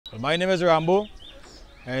Well, my name is Rambo,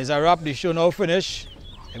 and it's a wrap. The show now finished.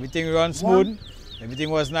 Everything runs smooth. Everything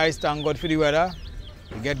was nice. Thank God for the weather.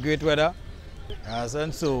 We get great weather.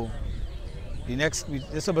 And so the next,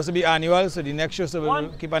 it's supposed to be annual, so the next show, so we'll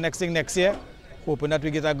keep our next thing next year. Hoping that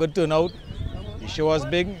we get a good turnout. The show was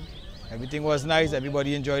big. Everything was nice.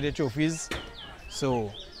 Everybody enjoyed the trophies.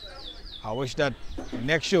 So I wish that the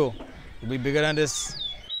next show will be bigger than this.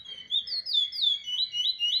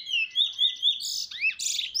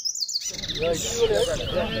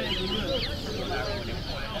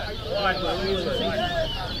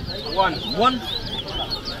 One.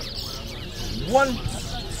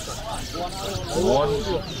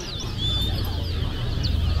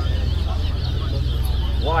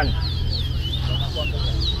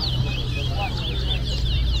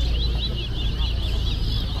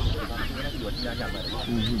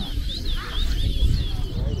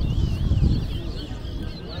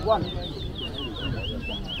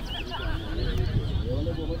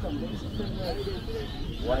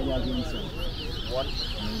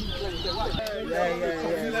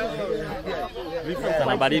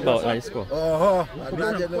 Somebody about nice score.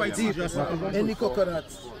 Any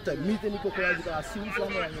coconuts, meet any coconuts, you can see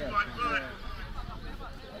somewhere here.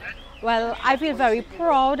 Well, I feel very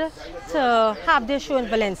proud to have this show in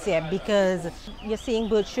Valencia because you're seeing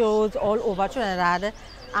bird shows all over Trinidad,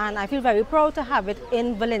 and I feel very proud to have it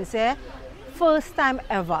in Valencia, first time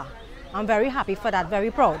ever. I'm very happy for that,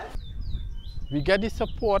 very proud. We get the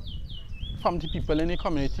support from the people in the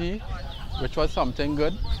community, which was something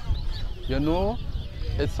good. You know,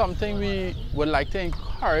 it's something we would like to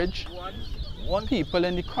encourage people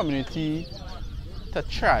in the community to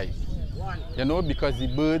try. You know, because the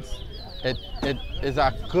birds, it is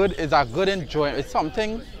a good enjoyment. It's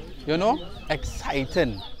something, you know,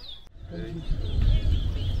 exciting.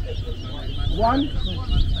 One.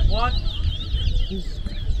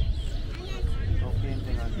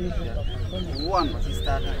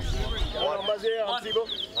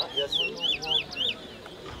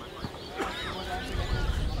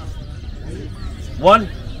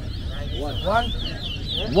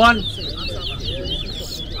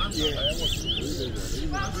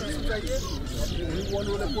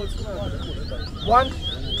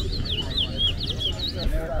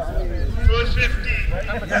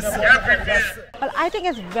 Well, I think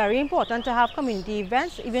it's very important to have community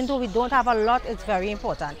events. Even though we don't have a lot, it's very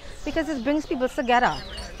important because it brings people together.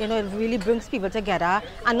 You know, it really brings people together,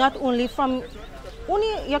 and not only from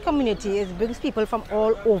your community, it brings people from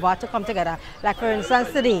all over to come together. Like for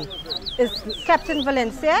instance, today it's kept in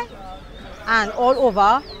Valencia, and all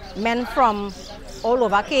over, men from all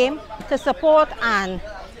over came to support and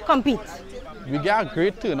compete. We got a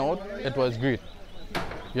great turnout. It was great.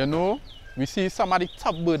 You know, we see some of the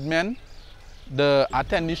top birdmen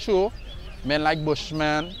attend the show. Men like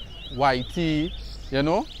Bushman, YT, you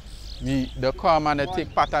know, they come and they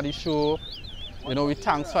take part of the show. You know, we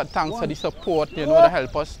thanks for the support, you know, to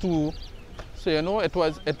help us too. So, you know, it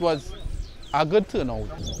was a good turnout.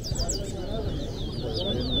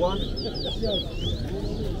 One.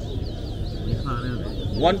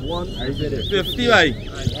 50, right?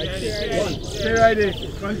 Stay right there.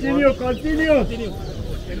 Continue.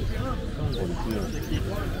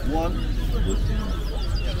 One.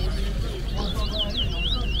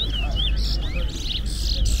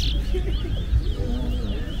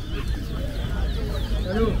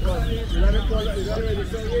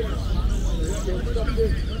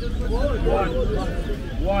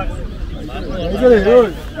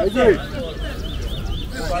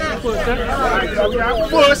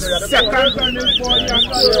 First, second,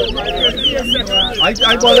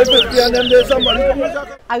 I bought it 50 and then there's somebody.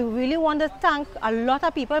 I really want to thank a lot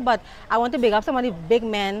of people, but I want to big up some of the big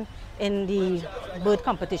men in the bird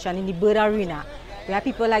competition, in the bird arena. We have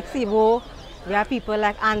people like Sivo, we have people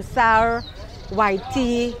like Ansar, YT,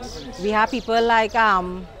 we have people like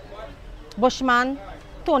Bushman,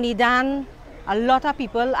 Tony Dan. A lot of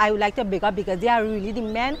people I would like to big up because they are really the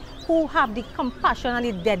men who have the compassion and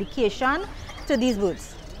the dedication to these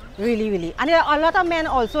birds. Really, really. And there are a lot of men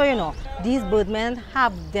also, you know, these birdmen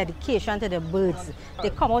have dedication to the birds.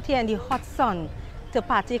 They come out here in the hot sun to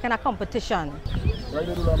partake in a competition. Right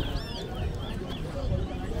there, Dulam.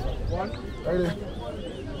 One. Right there.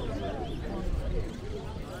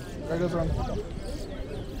 Right there, son.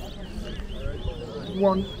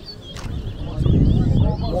 One.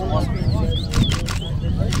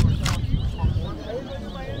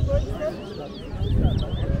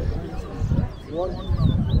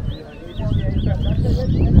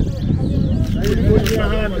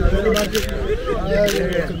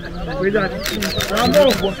 Cuidado.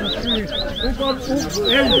 Vamos.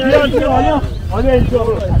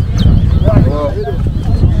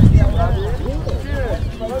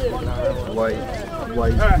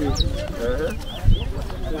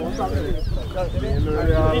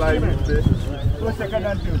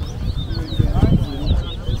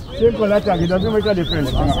 Same color tag, it doesn't make a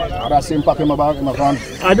difference. That same pack in my bag, in my front.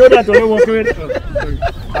 I know that, only walking with.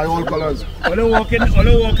 Buy all colors. Only walking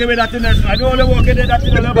with that in I know only walking with that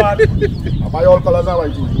in the bag. I buy all colors and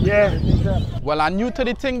white. Yeah. Well, I'm new to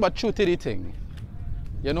the thing, but true to the thing.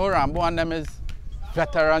 You know, Rambo and them is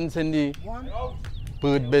veterans in the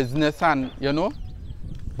bird business and, you know,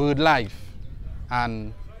 bird life.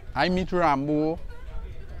 And I meet Rambo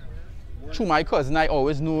through my cousin. I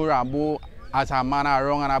always knew Rambo as a man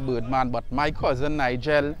around and a bird man, but my cousin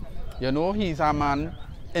Nigel, you know, he's a man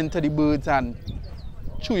into the birds, and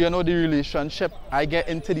through, you know, the relationship, I get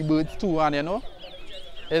into the birds too, and you know,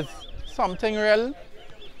 it's something real,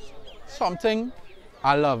 something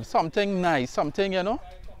I love, something nice, something, you know,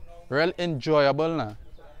 real enjoyable now.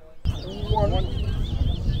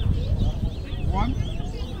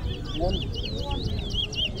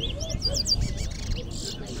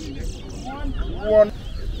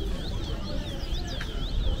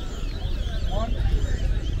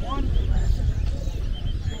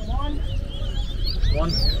 One.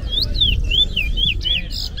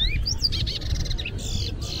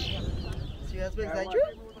 See that's big, is that true?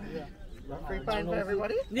 Yeah. Free pine for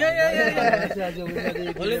everybody? Yeah.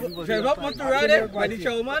 Trevor wants to ride it by the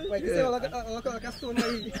showman. Like you say, look at a stone by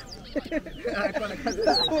you. I call it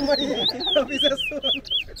a stone by you. A piece of stone.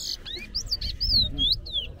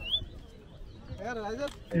 Yeah, that's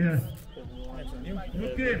it? Yeah.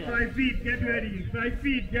 Okay, 5 feet, get ready. 5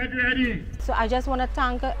 feet, get ready. So I just want to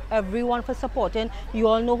thank everyone for supporting. You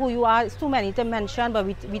all know who you are. It's too many to mention, but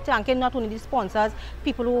we thanking not only the sponsors,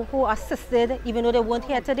 people who assisted, even though they weren't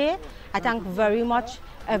here today. I thank very much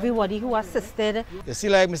everybody who assisted. You see,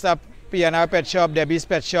 like Mr. P&R Pet Shop, Debbie's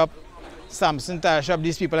Pet Shop, Samson Tire Shop,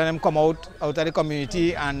 these people and them come out of the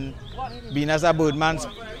community and being as a birdman,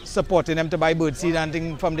 supporting them to buy bird seed and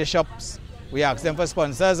things from the shops. We asked them for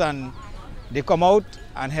sponsors and they come out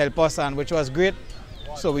and help us, and which was great.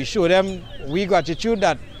 So we show them we gratitude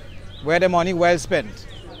that where the money well spent,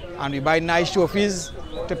 and we buy nice trophies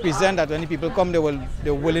to present that when the people come,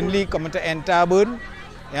 they willingly come to enter a bird.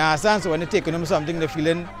 You understand? So when they take them something, they're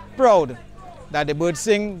feeling proud that the bird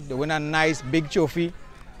sing, they win a nice big trophy,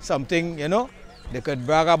 something, you know, they could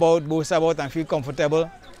brag about, boast about, and feel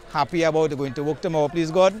comfortable, happy about. They're going to work tomorrow,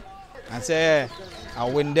 please God, and say, I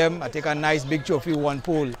win them, I take a nice big trophy, one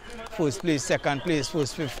pole, first place, second place,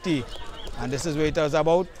 first 50. And this is what it was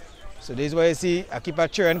about. So this is why you see, I keep a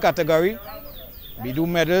cheering category. We do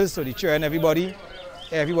medals, so they cheering everybody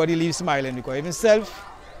leaves smiling, because even self,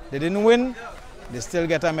 they didn't win, they still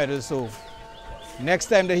get a medal. So next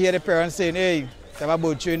time they hear the parents saying, hey, have a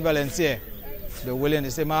bird show in Valencia, they're willing,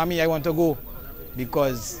 they say, Mommy, I want to go,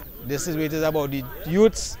 because this is what it is about, the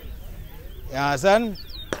youths, you understand?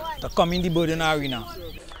 To come in the birding arena,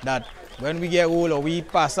 that when we get old or we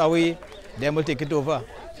pass away, then we'll take it over.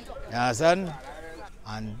 You understand?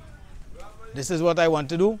 And this is what I want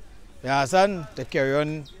to do. You understand? To carry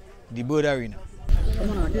on the bird arena.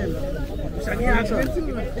 Come on again.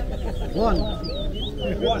 One.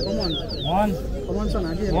 Come on. One. Come on, son,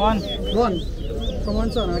 again. One. Come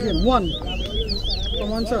on, son, again. One.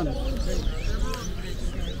 Come on, son.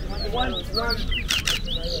 One.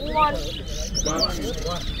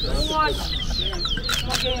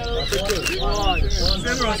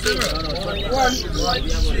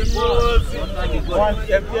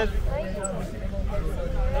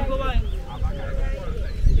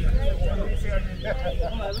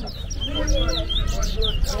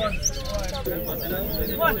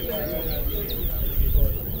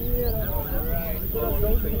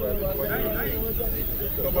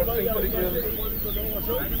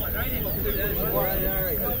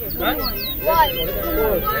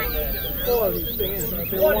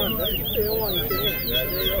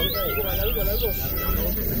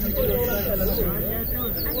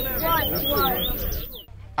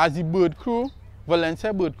 As the bird crew,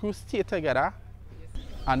 Valencia Bird Crew stay together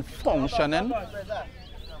and functioning,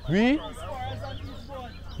 we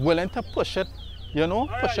willing to push it, you know,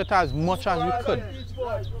 push it as much as we could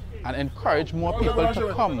and encourage more people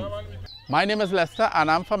to come. My name is Lester and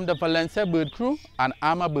I'm from the Valencia Bird Crew and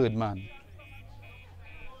I'm a birdman.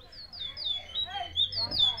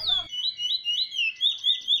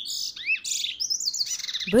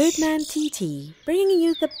 BirdmanTT, bringing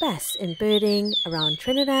you the best in birding around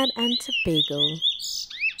Trinidad and Tobago.